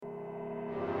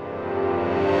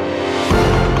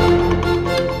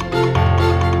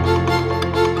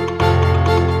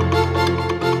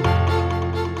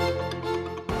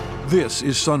This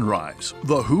is Sunrise,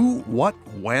 the who, what,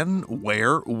 when,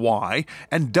 where, why,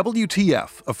 and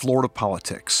WTF of Florida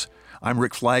politics. I'm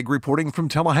Rick Flagg reporting from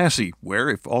Tallahassee, where,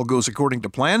 if all goes according to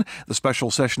plan, the special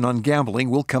session on gambling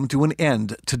will come to an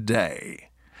end today.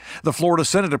 The Florida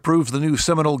Senate approves the new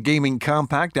Seminole Gaming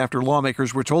Compact after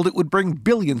lawmakers were told it would bring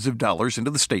billions of dollars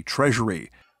into the state treasury.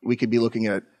 We could be looking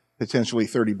at potentially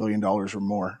 $30 billion or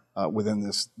more within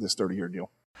this 30-year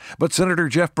deal. But Senator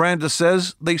Jeff Brandes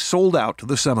says they sold out to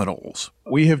the Seminoles.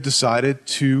 We have decided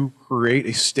to create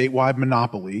a statewide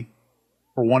monopoly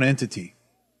for one entity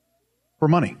for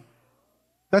money.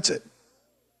 That's it.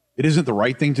 It isn't the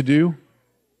right thing to do.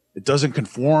 It doesn't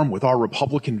conform with our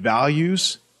Republican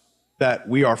values that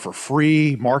we are for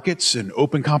free markets and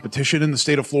open competition in the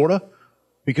state of Florida,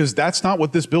 because that's not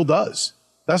what this bill does.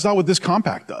 That's not what this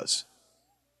compact does.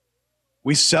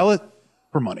 We sell it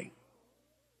for money,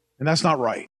 and that's not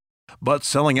right. But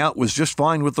selling out was just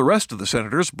fine with the rest of the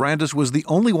senators. Brandes was the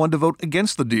only one to vote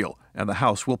against the deal, and the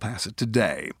House will pass it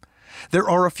today. There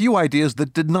are a few ideas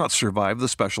that did not survive the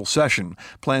special session.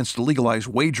 Plans to legalize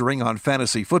wagering on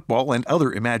fantasy football and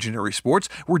other imaginary sports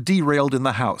were derailed in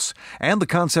the House, and the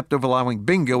concept of allowing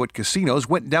bingo at casinos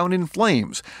went down in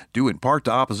flames, due in part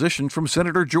to opposition from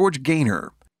Senator George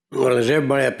Gaynor. Well, as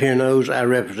everybody up here knows, I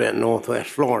represent Northwest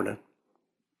Florida.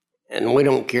 And we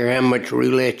don't care how much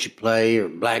roulette you play or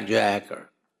blackjack or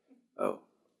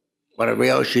whatever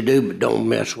else you do, but don't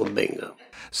mess with bingo.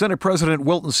 Senate President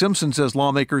Wilton Simpson says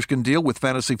lawmakers can deal with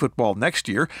fantasy football next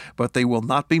year, but they will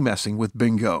not be messing with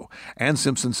bingo. And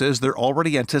Simpson says they're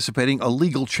already anticipating a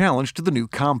legal challenge to the new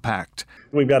compact.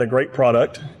 We've got a great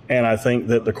product, and I think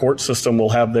that the court system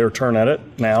will have their turn at it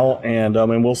now, and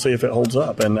we'll see if it holds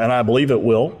up. And I believe it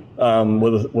will.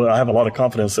 I have a lot of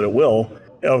confidence that it will.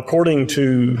 According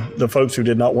to the folks who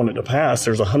did not want it to pass,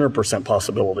 there's a 100%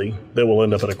 possibility that we'll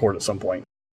end up in a court at some point.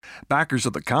 Backers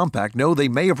of the compact know they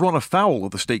may have run afoul of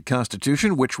the state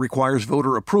constitution, which requires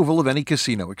voter approval of any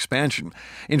casino expansion.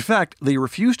 In fact, they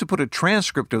refused to put a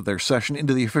transcript of their session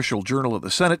into the official journal of the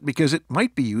Senate because it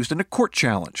might be used in a court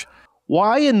challenge.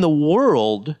 Why in the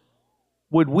world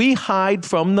would we hide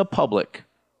from the public?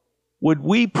 Would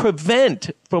we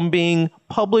prevent from being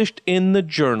published in the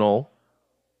journal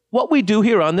what we do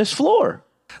here on this floor?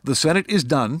 The Senate is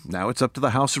done. Now it's up to the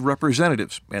House of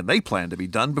Representatives, and they plan to be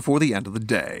done before the end of the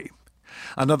day.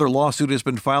 Another lawsuit has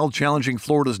been filed challenging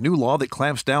Florida's new law that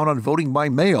clamps down on voting by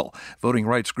mail. Voting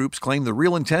rights groups claim the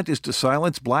real intent is to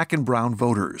silence black and brown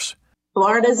voters.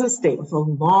 Florida is a state with a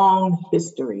long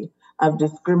history of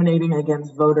discriminating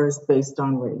against voters based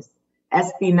on race.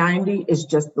 SB 90 is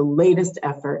just the latest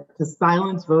effort to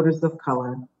silence voters of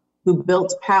color who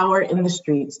built power in the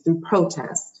streets through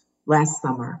protest last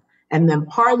summer, and then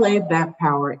parlayed that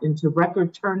power into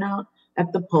record turnout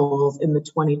at the polls in the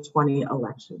 2020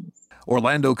 elections.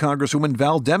 Orlando Congresswoman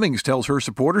Val Demings tells her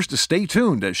supporters to stay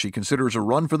tuned as she considers a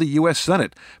run for the U.S.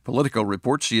 Senate. Politico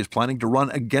reports she is planning to run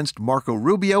against Marco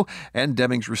Rubio, and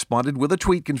Demings responded with a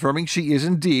tweet confirming she is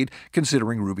indeed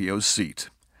considering Rubio's seat.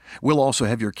 We'll also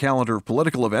have your calendar of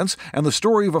political events and the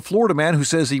story of a Florida man who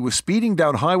says he was speeding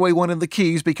down Highway 1 in the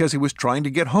Keys because he was trying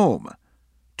to get home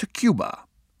to Cuba.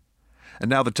 And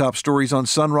now the top stories on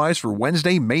Sunrise for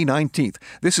Wednesday, May 19th.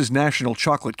 This is National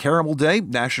Chocolate Caramel Day,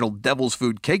 National Devil's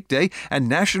Food Cake Day, and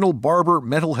National Barber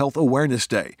Mental Health Awareness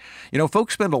Day. You know,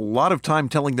 folks spend a lot of time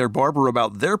telling their barber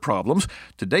about their problems.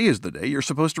 Today is the day you're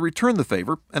supposed to return the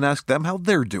favor and ask them how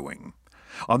they're doing.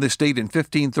 On this date in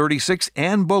 1536,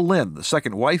 Anne Boleyn, the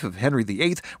second wife of Henry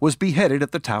VIII, was beheaded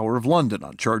at the Tower of London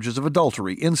on charges of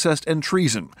adultery, incest, and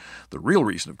treason. The real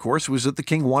reason, of course, was that the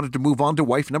king wanted to move on to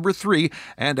wife number 3,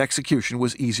 and execution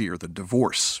was easier than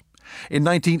divorce. In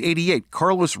 1988,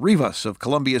 Carlos Rivas of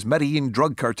Colombia's Medellin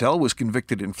drug cartel was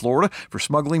convicted in Florida for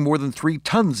smuggling more than 3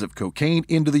 tons of cocaine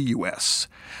into the U.S.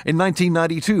 In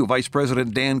 1992, Vice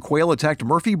President Dan Quayle attacked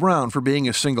Murphy Brown for being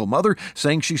a single mother,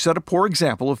 saying she set a poor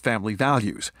example of family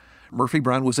values. Murphy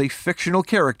Brown was a fictional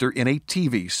character in a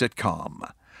TV sitcom.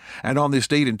 And on this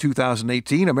date in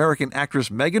 2018, American actress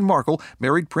Meghan Markle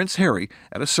married Prince Harry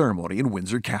at a ceremony in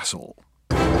Windsor Castle.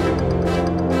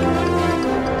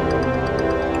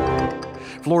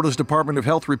 Florida's Department of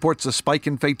Health reports a spike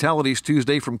in fatalities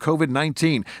Tuesday from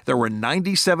COVID-19. There were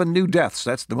 97 new deaths.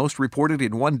 That's the most reported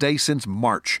in one day since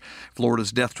March.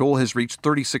 Florida's death toll has reached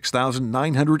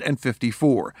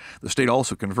 36,954. The state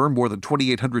also confirmed more than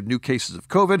 2,800 new cases of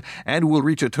COVID and will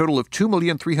reach a total of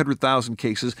 2,300,000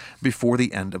 cases before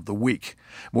the end of the week.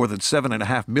 More than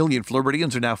 7.5 million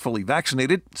Floridians are now fully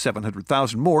vaccinated.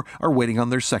 700,000 more are waiting on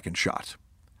their second shot.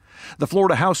 The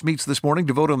Florida House meets this morning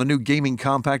to vote on the new gaming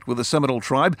compact with the Seminole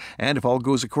Tribe, and if all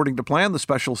goes according to plan, the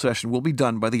special session will be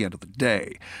done by the end of the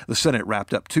day. The Senate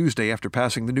wrapped up Tuesday after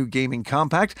passing the new gaming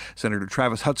compact. Senator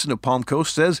Travis Hudson of Palm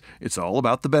Coast says it's all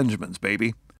about the Benjamins,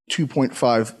 baby.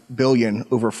 $2.5 billion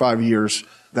over 5 years.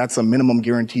 That's a minimum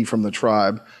guarantee from the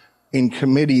tribe. In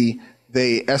committee,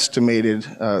 they estimated,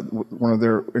 one of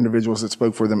their individuals that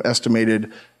spoke for them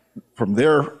estimated from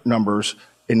their numbers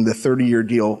in the 30-year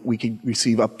deal, we could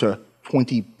receive up to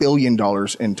 $20 billion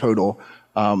in total.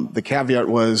 The caveat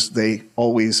was they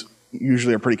always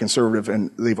usually are pretty conservative,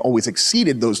 and they've always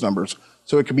exceeded those numbers.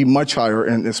 So it could be much higher,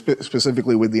 and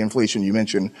specifically with the inflation you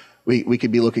mentioned, we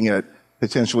could be looking at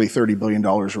potentially $30 billion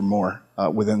or more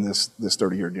within this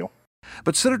 30-year deal.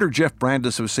 But Senator Jeff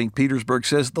Brandes of St. Petersburg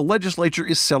says the legislature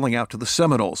is selling out to the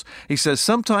Seminoles. He says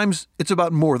sometimes it's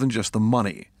about more than just the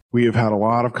money. We have had a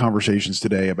lot of conversations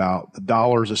today about the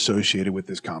dollars associated with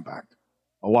this compact.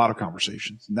 A lot of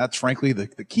conversations. And that's frankly the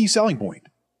key selling point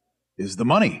is the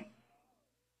money.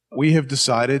 We have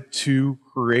decided to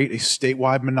create a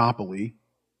statewide monopoly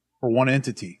for one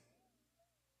entity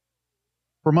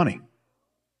for money.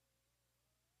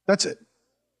 That's it.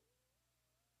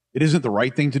 It isn't the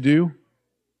right thing to do.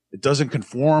 It doesn't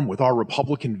conform with our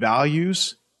Republican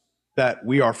values that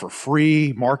we are for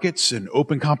free markets and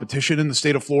open competition in the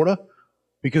state of Florida,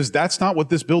 because that's not what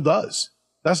this bill does.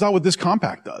 That's not what this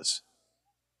compact does.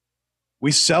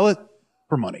 We sell it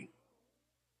for money,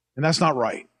 and that's not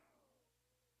right.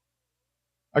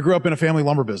 I grew up in a family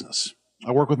lumber business.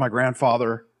 I worked with my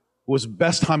grandfather, who was the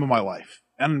best time of my life,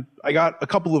 and I got a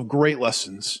couple of great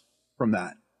lessons from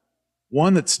that.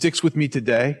 One that sticks with me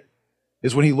today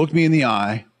is when he looked me in the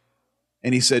eye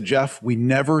and he said, "Jeff, we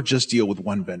never just deal with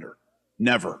one vendor.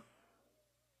 Never.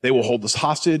 They will hold us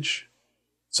hostage.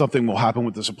 Something will happen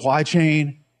with the supply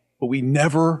chain, but we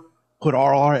never put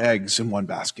all our eggs in one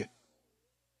basket."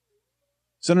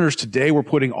 Senators, today we're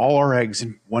putting all our eggs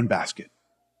in one basket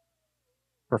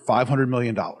for $500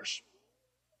 million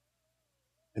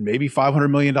and maybe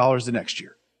 $500 million the next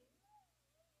year.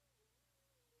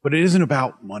 But it isn't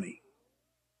about money.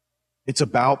 It's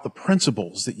about the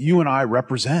principles that you and I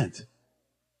represent.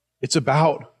 It's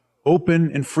about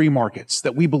open and free markets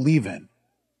that we believe in.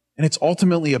 And it's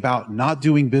ultimately about not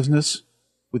doing business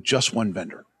with just one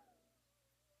vendor.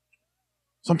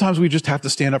 Sometimes we just have to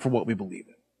stand up for what we believe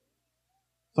in.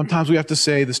 Sometimes we have to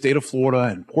say the state of Florida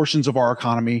and portions of our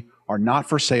economy are not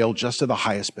for sale just to the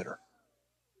highest bidder.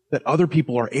 That other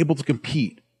people are able to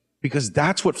compete, because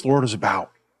that's what Florida's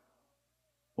about.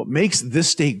 What makes this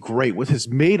state great, what has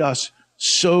made us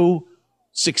so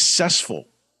successful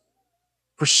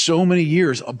for so many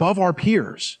years above our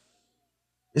peers,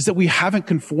 is that we haven't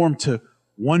conformed to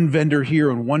one vendor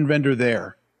here and one vendor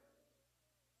there.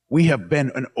 We have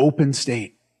been an open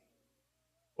state.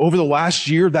 Over the last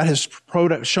year, that has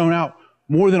shown out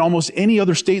more than almost any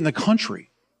other state in the country,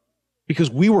 because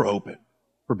we were open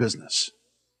for business.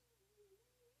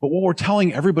 But what we're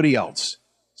telling everybody else,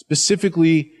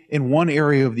 specifically in one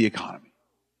area of the economy,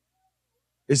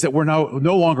 is that we're now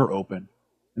no longer open,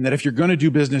 and that if you're going to do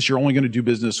business, you're only going to do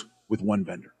business with one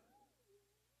vendor.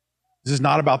 This is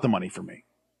not about the money for me.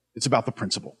 It's about the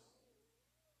principle.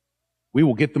 We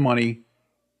will get the money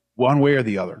one way or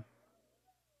the other,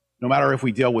 no matter if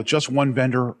we deal with just one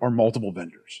vendor or multiple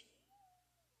vendors.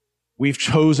 We've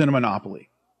chosen a monopoly.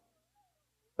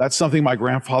 That's something my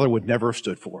grandfather would never have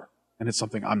stood for, and it's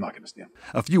something I'm not going to stand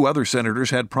for. A few other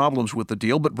senators had problems with the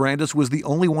deal, but Brandes was the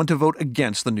only one to vote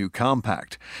against the new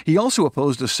compact. He also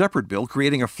opposed a separate bill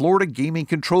creating a Florida Gaming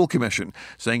Control Commission,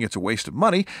 saying it's a waste of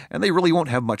money and they really won't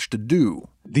have much to do.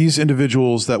 These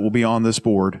individuals that will be on this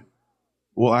board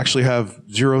will actually have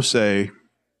zero say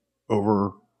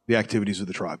over the activities of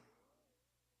the tribe.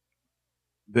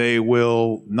 They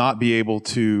will not be able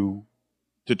to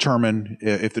determine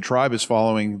if the tribe is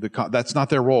following that's not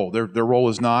their role. Their role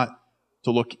is not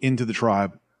to look into the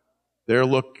tribe. Their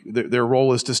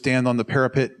role is to stand on the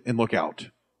parapet and look out.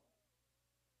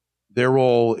 Their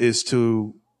role is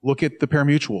to look at the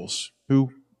pari-mutuels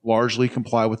who largely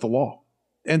comply with the law,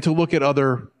 and to look at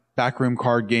other backroom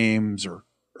card games or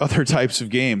other types of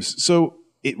games. So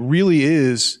it really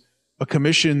is a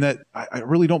commission that I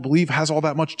really don't believe has all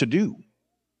that much to do.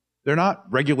 They're not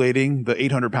regulating the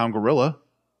 800-pound gorilla.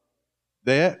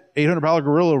 The 800-pound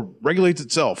gorilla regulates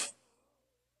itself.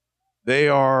 They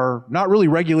are not really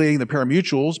regulating the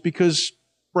pari-mutuels because,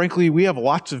 frankly, we have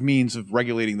lots of means of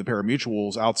regulating the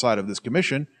pari-mutuels outside of this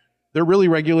commission. They're really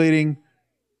regulating,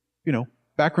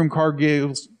 backroom card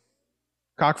games,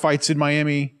 cockfights in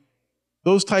Miami,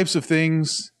 those types of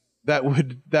things that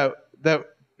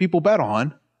people bet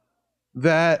on,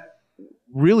 that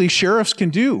really sheriffs can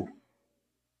do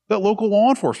that local law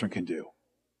enforcement can do,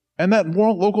 and that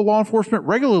local law enforcement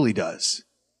regularly does.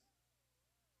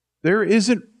 There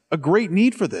isn't a great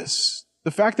need for this.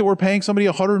 The fact that we're paying somebody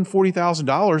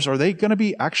 $140,000, are they going to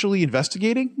be actually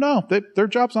investigating? No, their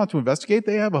job's not to investigate.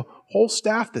 They have a whole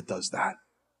staff that does that.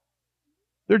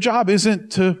 Their job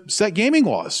isn't to set gaming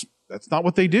laws. That's not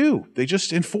what they do. They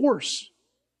just enforce.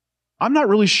 I'm not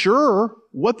really sure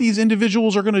what these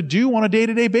individuals are going to do on a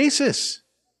day-to-day basis.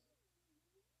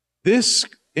 This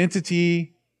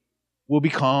entity will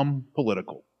become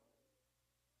political.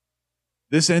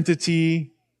 This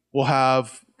entity will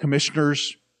have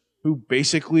commissioners who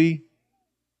basically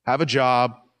have a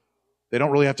job they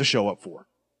don't really have to show up for.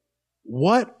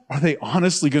 What are they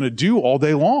honestly going to do all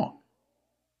day long?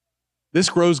 This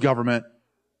grows government.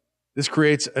 This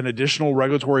creates an additional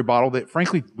regulatory bottle that,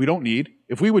 frankly, we don't need.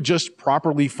 If we would just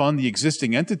properly fund the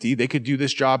existing entity, they could do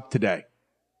this job today.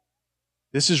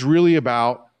 This is really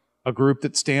about a group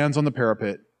that stands on the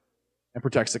parapet and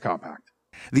protects the compact.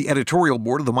 The editorial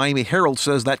board of the Miami Herald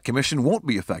says that commission won't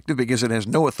be effective because it has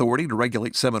no authority to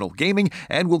regulate Seminole gaming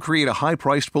and will create a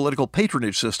high-priced political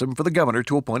patronage system for the governor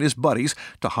to appoint his buddies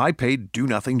to high-paid,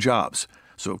 do-nothing jobs.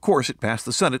 So, of course, it passed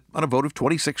the Senate on a vote of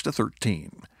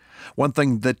 26-13. One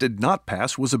thing that did not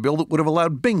pass was a bill that would have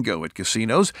allowed bingo at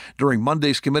casinos. During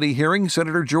Monday's committee hearing,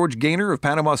 Senator George Gaynor of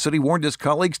Panama City warned his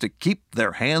colleagues to keep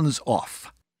their hands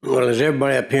off. Well, as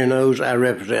everybody up here knows, I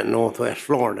represent Northwest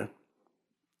Florida.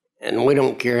 And we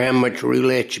don't care how much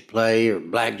roulette you play or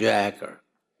blackjack or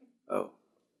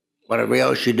whatever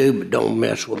else you do, but don't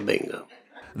mess with bingo.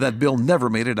 That bill never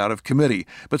made it out of committee,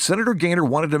 but Senator Gaynor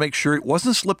wanted to make sure it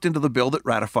wasn't slipped into the bill that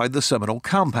ratified the Seminole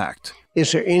Compact.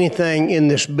 Is there anything in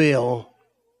this bill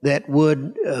that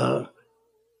would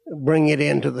bring it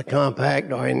into the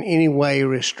compact or in any way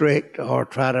restrict or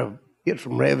try to get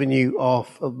some revenue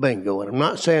off of bingo? And I'm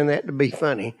not saying that to be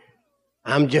funny.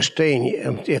 I'm just telling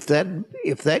you, if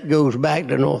that goes back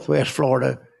to Northwest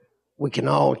Florida, we can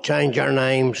all change our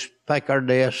names, pack our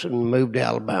desks, and move to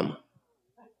Alabama.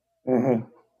 Mm-hmm.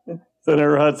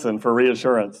 Senator Hudson for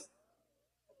reassurance.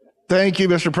 Thank you,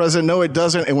 Mr. President. No, it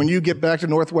doesn't. And when you get back to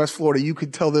Northwest Florida, you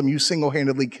could tell them you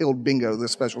single-handedly killed bingo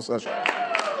this special session.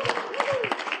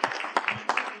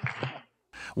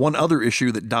 One other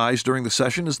issue that dies during the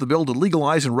session is the bill to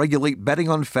legalize and regulate betting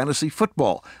on fantasy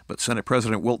football. But Senate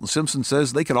President Wilton Simpson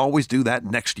says they could always do that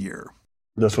next year.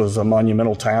 This was a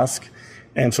monumental task.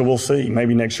 And so we'll see.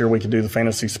 Maybe next year we could do the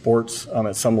fantasy sports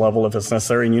at some level if it's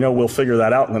necessary. And, we'll figure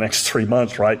that out in the next 3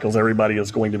 months, right? Because everybody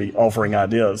is going to be offering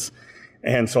ideas.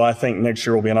 And so I think next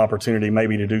year will be an opportunity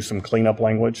maybe to do some cleanup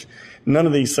language. None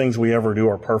of these things we ever do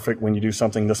are perfect. When you do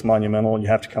something this monumental, you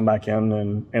have to come back in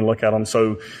and look at them.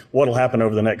 So what will happen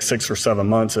over the next 6 or 7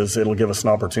 months is it'll give us an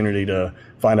opportunity to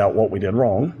find out what we did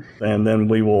wrong. And then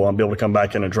we will be able to come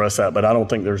back and address that. But I don't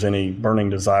think there's any burning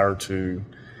desire to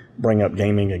bring up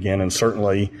gaming again. And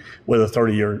certainly with a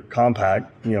 30-year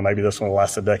compact, maybe this one will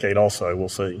last a decade also. We'll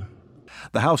see.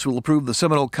 The House will approve the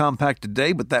Seminole Compact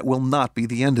today, but that will not be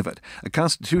the end of it. A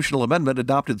constitutional amendment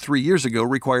adopted 3 years ago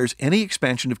requires any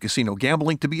expansion of casino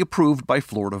gambling to be approved by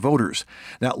Florida voters.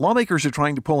 Now, lawmakers are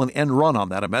trying to pull an end run on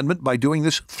that amendment by doing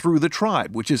this through the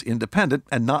tribe, which is independent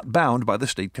and not bound by the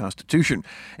state constitution.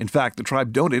 In fact, the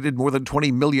tribe donated more than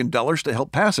 $20 million to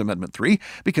help pass Amendment 3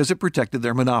 because it protected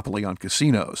their monopoly on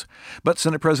casinos. But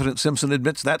Senate President Simpson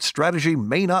admits that strategy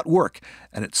may not work,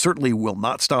 and it certainly will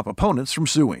not stop opponents from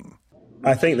suing.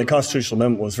 I think the constitutional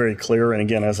amendment was very clear, and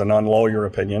again, as a non-lawyer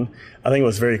opinion, I think it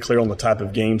was very clear on the type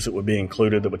of games that would be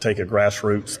included that would take a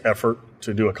grassroots effort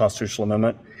to do a constitutional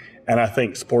amendment. And I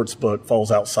think sportsbook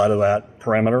falls outside of that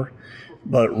parameter.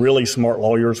 But really smart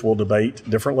lawyers will debate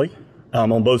differently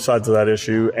on both sides of that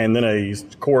issue, and then a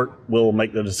court will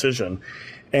make the decision.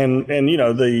 And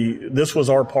this was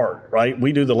our part, right?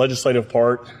 We do the legislative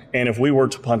part, and if we were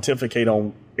to pontificate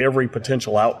on every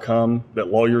potential outcome that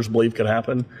lawyers believe could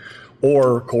happen,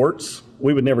 or courts,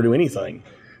 we would never do anything.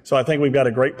 So I think we've got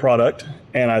a great product,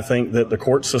 and I think that the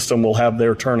court system will have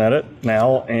their turn at it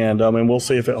now, and we'll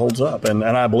see if it holds up. And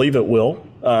I believe it will.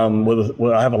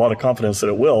 I have a lot of confidence that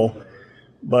it will.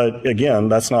 But again,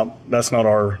 that's not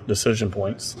our decision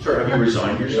points. Sir, have you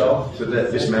resigned yourself so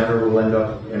that this matter will end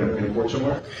up in a court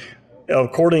somewhere?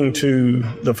 According to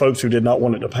the folks who did not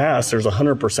want it to pass, there's a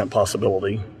 100%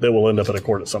 possibility that we'll end up at a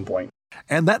court at some point.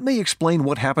 And that may explain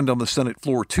what happened on the Senate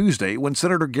floor Tuesday when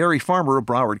Senator Gary Farmer of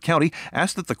Broward County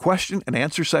asked that the question and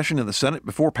answer session in the Senate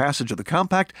before passage of the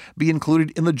compact be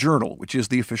included in the Journal, which is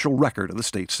the official record of the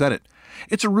state Senate.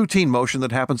 It's a routine motion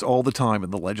that happens all the time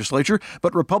in the legislature,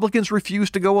 but Republicans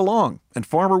refused to go along, and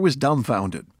Farmer was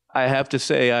dumbfounded. I have to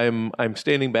say I'm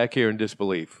standing back here in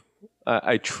disbelief.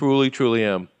 I truly, truly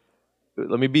am.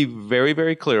 let me be very,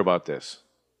 very clear about this.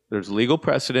 There's legal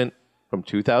precedent from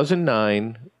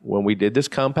 2009 when we did this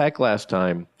compact last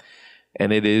time,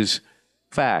 and it is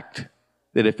fact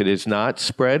that if it is not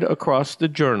spread across the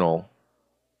journal,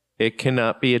 it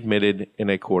cannot be admitted in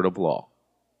a court of law.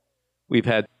 We've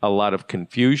had a lot of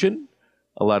confusion,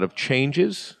 a lot of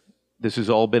changes. This has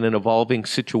all been an evolving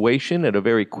situation at a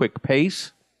very quick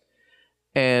pace.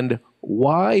 And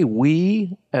why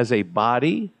we as a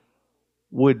body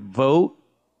would vote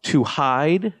to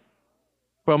hide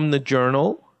from the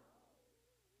journal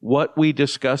what we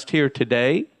discussed here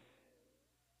today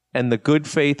and the good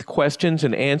faith questions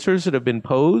and answers that have been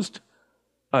posed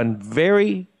on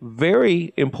very,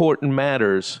 very important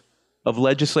matters of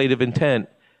legislative intent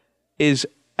is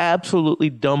absolutely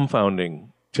dumbfounding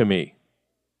to me.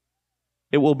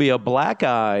 It will be a black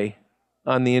eye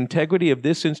on the integrity of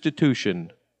this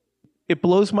institution. It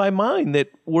blows my mind that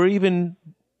we're even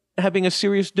having a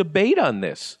serious debate on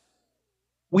this.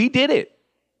 We did it.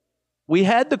 We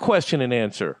had the question and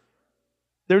answer.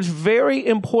 There's very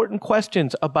important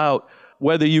questions about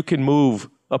whether you can move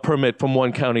a permit from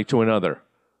one county to another,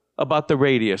 about the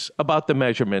radius, about the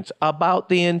measurements, about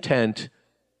the intent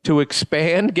to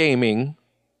expand gaming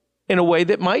in a way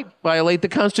that might violate the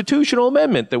constitutional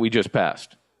amendment that we just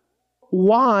passed.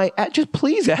 Why? Just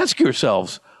please ask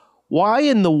yourselves, why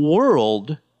in the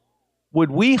world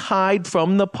would we hide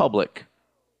from the public?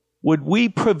 Would we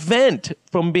prevent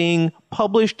from being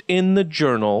published in the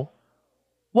journal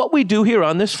what we do here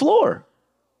on this floor?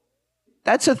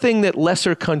 That's a thing that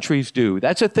lesser countries do.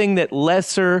 That's a thing that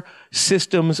lesser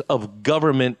systems of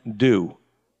government do.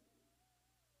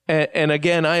 And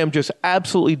again, I am just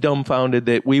absolutely dumbfounded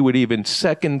that we would even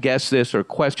second guess this or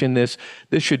question this.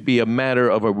 This should be a matter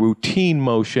of a routine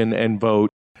motion and vote.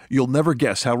 You'll never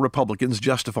guess how Republicans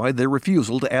justified their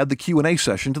refusal to add the Q&A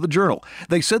session to the Journal.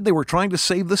 They said they were trying to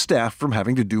save the staff from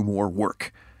having to do more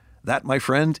work. That, my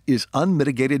friend, is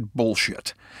unmitigated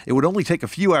bullshit. It would only take a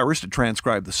few hours to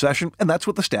transcribe the session, and that's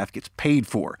what the staff gets paid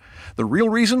for. The real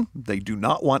reason? They do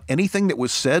not want anything that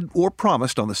was said or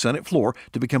promised on the Senate floor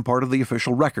to become part of the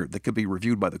official record that could be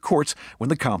reviewed by the courts when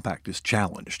the compact is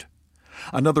challenged.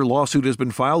 Another lawsuit has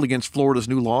been filed against Florida's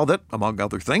new law that, among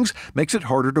other things, makes it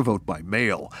harder to vote by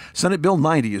mail. Senate Bill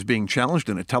 90 is being challenged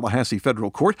in a Tallahassee federal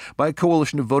court by a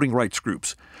coalition of voting rights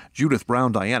groups. Judith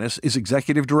Brown-Dianis is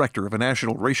executive director of a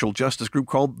national racial justice group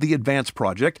called the Advance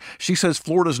Project. She says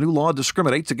Florida's new law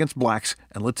discriminates against blacks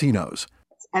and Latinos.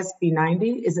 SB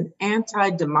 90 is an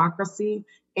anti-democracy,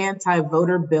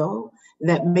 anti-voter bill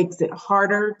that makes it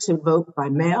harder to vote by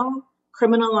mail,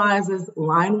 criminalizes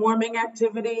line warming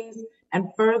activities, and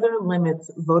further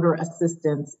limits voter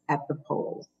assistance at the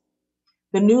polls.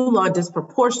 The new law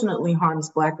disproportionately harms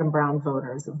Black and brown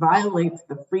voters, violates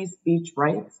the free speech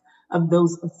rights of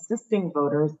those assisting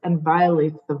voters, and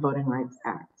violates the Voting Rights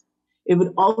Act. It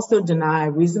would also deny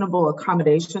reasonable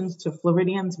accommodations to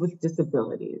Floridians with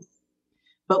disabilities.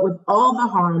 But with all the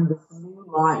harm this new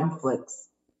law inflicts,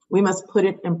 we must put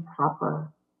it in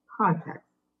proper context.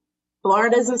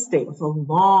 Florida is a state with a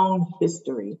long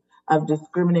history of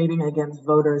discriminating against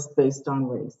voters based on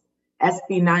race.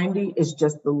 SB 90 is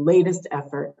just the latest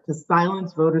effort to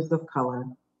silence voters of color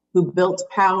who built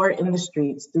power in the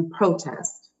streets through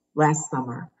protest last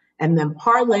summer, and then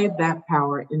parlayed that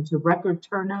power into record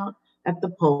turnout at the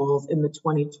polls in the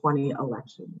 2020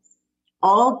 elections,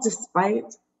 all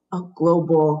despite a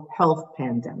global health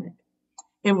pandemic.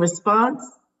 In response,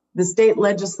 the state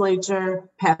legislature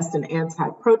passed an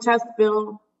anti-protest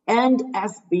bill and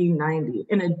SB 90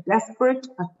 in a desperate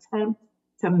attempt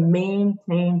to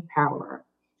maintain power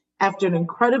after an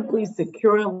incredibly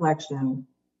secure election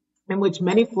in which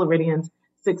many Floridians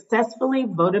successfully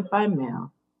voted by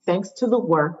mail. Thanks to the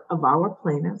work of our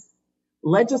plaintiffs,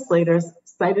 legislators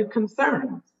cited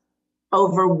concerns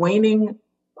over waning,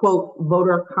 quote,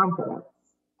 voter confidence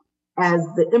as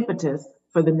the impetus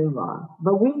for the new law.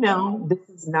 But we know this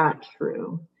is not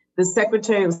true. The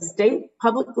Secretary of State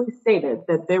publicly stated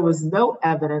that there was no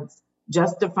evidence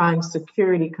justifying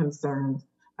security concerns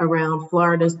around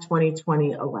Florida's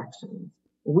 2020 elections.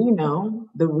 We know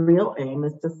the real aim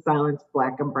is to silence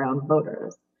Black and brown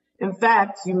voters. In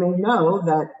fact, you may know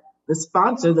that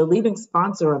the leading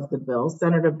sponsor of the bill,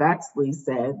 Senator Baxley,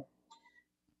 said,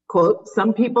 quote,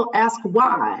 "Some people ask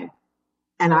why,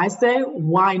 and I say,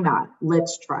 why not?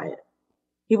 Let's try it."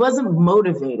 He wasn't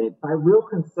motivated by real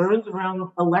concerns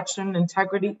around election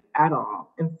integrity at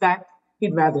all. In fact,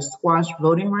 he'd rather squash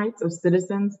voting rights of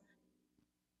citizens.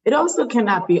 It also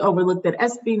cannot be overlooked that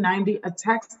SB 90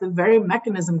 attacks the very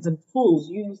mechanisms and tools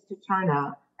used to turn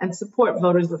out and support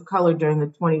voters of color during the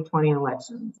 2020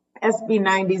 elections. SB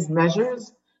 90's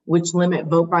measures which limit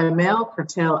vote by mail,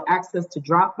 curtail access to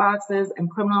drop boxes,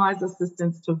 and criminalize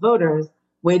assistance to voters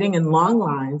waiting in long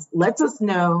lines, lets us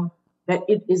know that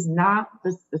it is not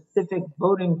the specific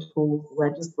voting tools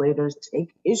legislators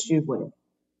take issue with.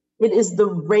 It is the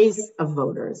race of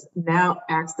voters now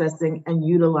accessing and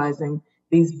utilizing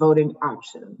these voting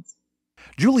options.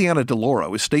 Juliana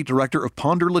DeLauro is state director of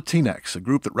Ponder Latinx, a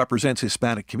group that represents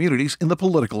Hispanic communities in the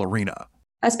political arena.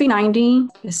 SB 90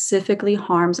 specifically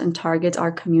harms and targets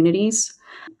our communities.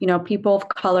 People of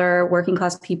color, working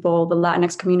class people, the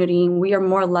Latinx community, we are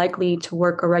more likely to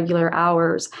work irregular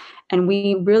hours. And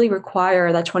we really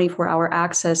require that 24-hour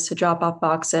access to drop-off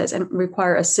boxes and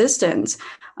require assistance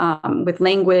with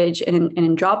language and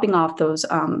in dropping off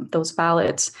those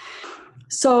ballots.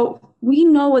 So we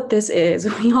know what this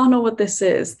is. We all know what this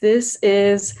is. This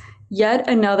is yet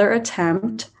another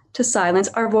attempt to silence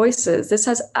our voices. This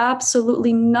has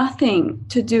absolutely nothing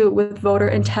to do with voter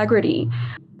integrity.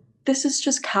 This is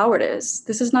just cowardice.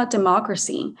 This is not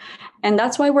democracy. And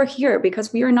that's why we're here,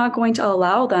 because we are not going to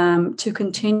allow them to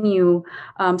continue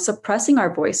suppressing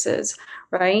our voices,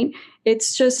 right?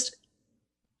 It's just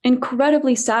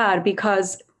incredibly sad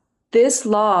because this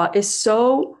law is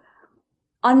so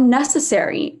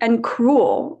unnecessary and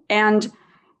cruel. And,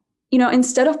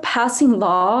 instead of passing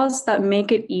laws that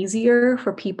make it easier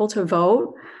for people to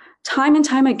vote, time and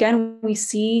time again, we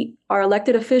see our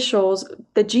elected officials,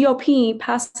 the GOP,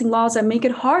 passing laws that make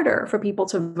it harder for people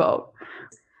to vote.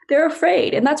 They're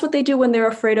afraid, and that's what they do when they're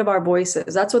afraid of our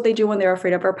voices. That's what they do when they're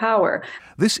afraid of our power.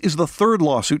 This is the third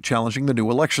lawsuit challenging the new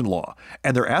election law,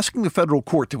 and they're asking the federal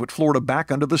court to put Florida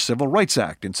back under the Civil Rights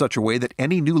Act in such a way that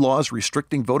any new laws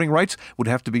restricting voting rights would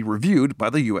have to be reviewed by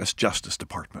the U.S. Justice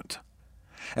Department.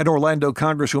 An Orlando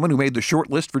congresswoman who made the short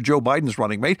list for Joe Biden's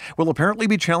running mate will apparently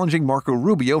be challenging Marco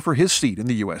Rubio for his seat in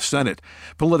the U.S. Senate.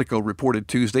 Politico reported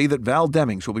Tuesday that Val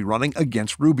Demings will be running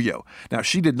against Rubio. Now,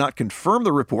 she did not confirm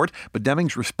the report, but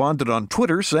Demings responded on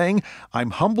Twitter saying, "I'm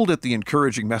humbled at the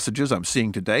encouraging messages I'm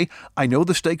seeing today. I know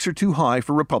the stakes are too high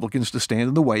for Republicans to stand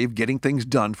in the way of getting things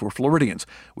done for Floridians,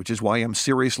 which is why I'm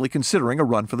seriously considering a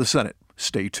run for the Senate.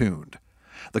 Stay tuned."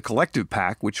 The Collective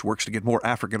PAC, which works to get more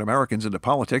African Americans into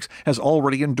politics, has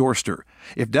already endorsed her.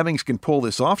 If Demings can pull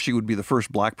this off, she would be the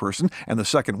first black person and the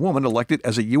second woman elected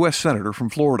as a U.S. Senator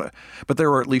from Florida. But there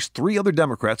are at least 3 other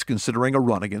Democrats considering a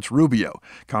run against Rubio: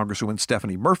 Congresswoman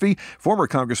Stephanie Murphy, former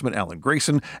Congressman Alan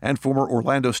Grayson, and former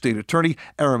Orlando State Attorney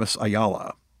Aramis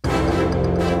Ayala.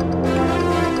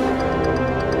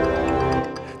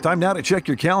 Time now to check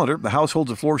your calendar. The House holds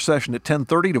a floor session at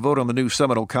 10:30 to vote on the new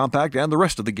Seminole Compact and the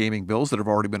rest of the gaming bills that have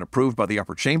already been approved by the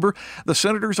upper chamber. The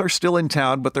senators are still in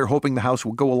town, but they're hoping the House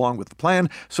will go along with the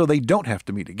plan so they don't have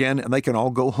to meet again and they can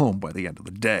all go home by the end of the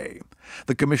day.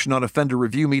 The Commission on Offender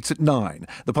Review meets at 9.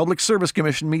 The Public Service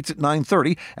Commission meets at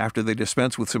 9:30. After they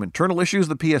dispense with some internal issues,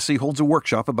 the PSC holds a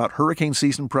workshop about hurricane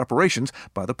season preparations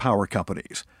by the power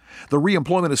companies. The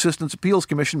Reemployment Assistance Appeals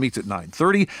Commission meets at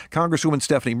 9:30. Congresswoman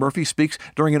Stephanie Murphy speaks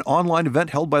during an online event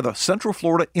held by the Central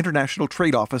Florida International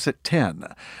Trade Office at 10.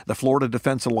 The Florida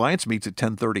Defense Alliance meets at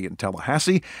 10:30 in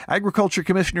Tallahassee. Agriculture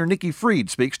Commissioner Nikki Freed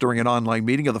speaks during an online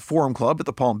meeting of the Forum Club at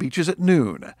the Palm Beaches at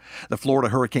noon. The Florida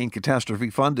Hurricane Catastrophe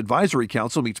Fund Advisory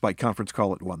Council meets by conference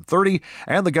call at 1:30.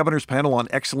 And the Governor's Panel on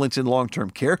Excellence in Long-Term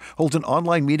Care holds an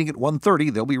online meeting at 1:30.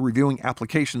 They'll be reviewing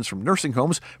applications from nursing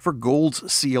homes for Gold's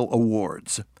Seal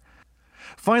Awards.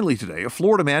 Finally today, a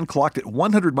Florida man clocked at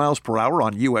 100 miles per hour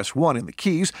on US 1 in the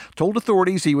Keys told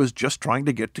authorities he was just trying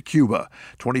to get to Cuba.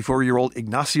 24-year-old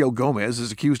Ignacio Gomez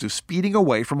is accused of speeding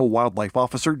away from a wildlife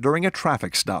officer during a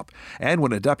traffic stop. And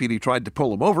when a deputy tried to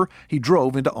pull him over, he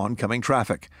drove into oncoming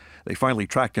traffic. They finally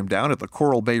tracked him down at the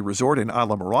Coral Bay Resort in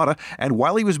Isla Mirada, and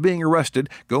while he was being arrested,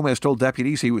 Gomez told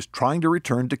deputies he was trying to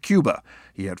return to Cuba.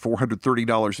 He had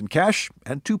 $430 in cash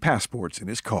and 2 passports in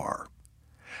his car.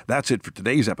 That's it for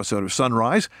today's episode of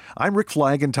Sunrise. I'm Rick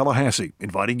Flagg in Tallahassee,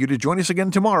 inviting you to join us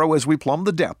again tomorrow as we plumb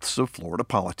the depths of Florida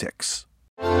politics.